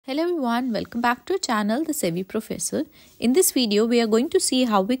Hello everyone, welcome back to our channel The Savvy Professor. In this video, we are going to see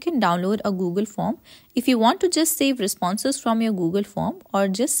how we can download a Google form if you want to just save responses from your Google form or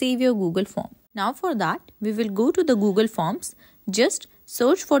just save your Google form. Now for that, we will go to the Google Forms. Just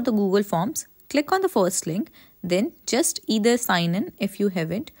search for the Google Forms, click on the first link, then just either sign in if you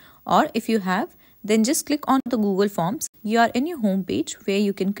haven't, or if you have, then just click on the Google Forms. You are in your home page where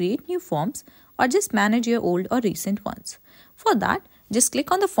you can create new forms or just manage your old or recent ones. For that, just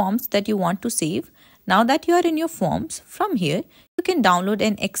click on the forms that you want to save. Now that you are in your forms, from here, you can download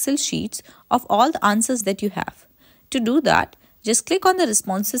an Excel sheets of all the answers that you have. To do that, just click on the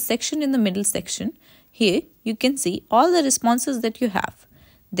responses section in the middle section. Here, you can see all the responses that you have.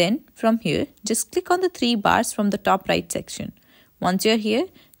 Then, from here, just click on the three bars from the top right section. Once you are here,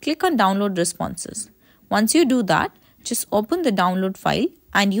 click on download responses. Once you do that, just open the download file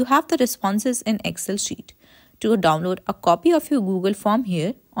and you have the responses in Excel sheet. To download a copy of your Google form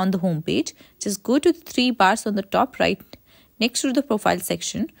here on the home page, just go to the three bars on the top right next to the profile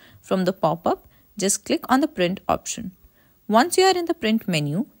section. From the pop-up, just click on the print option. Once you are in the print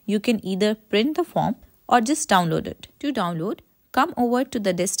menu, you can either print the form or just download it. To download, come over to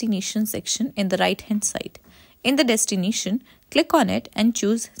the destination section in the right hand side. In the destination, click on it and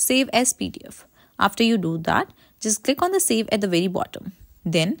choose Save as PDF. After you do that, just click on the Save at the very bottom.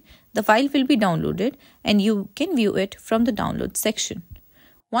 Then, the file will be downloaded and you can view it from the download section.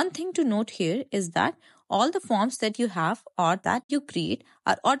 One thing to note here is that all the forms that you have or that you create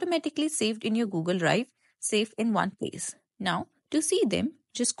are automatically saved in your Google Drive, safe in one place. Now, to see them,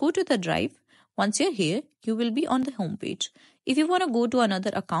 just go to the drive. Once you're here, you will be on the home page. If you want to go to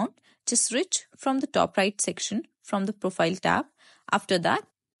another account, just reach from the top right section from the profile tab. After that,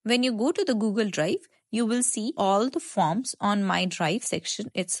 when you go to the Google Drive, you will see all the forms on My Drive section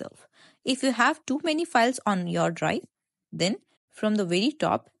itself. If you have too many files on your drive, then from the very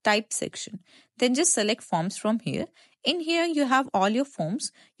top, Type section. Then just select Forms from here. In here, you have all your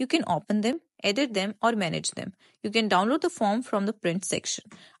forms. You can open them, edit them, or manage them. You can download the form from the Print section.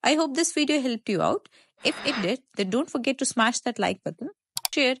 I hope this video helped you out. If it did, then don't forget to smash that like button,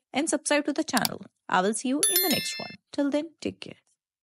 share, and subscribe to the channel. I will see you in the next one. Till then, take care.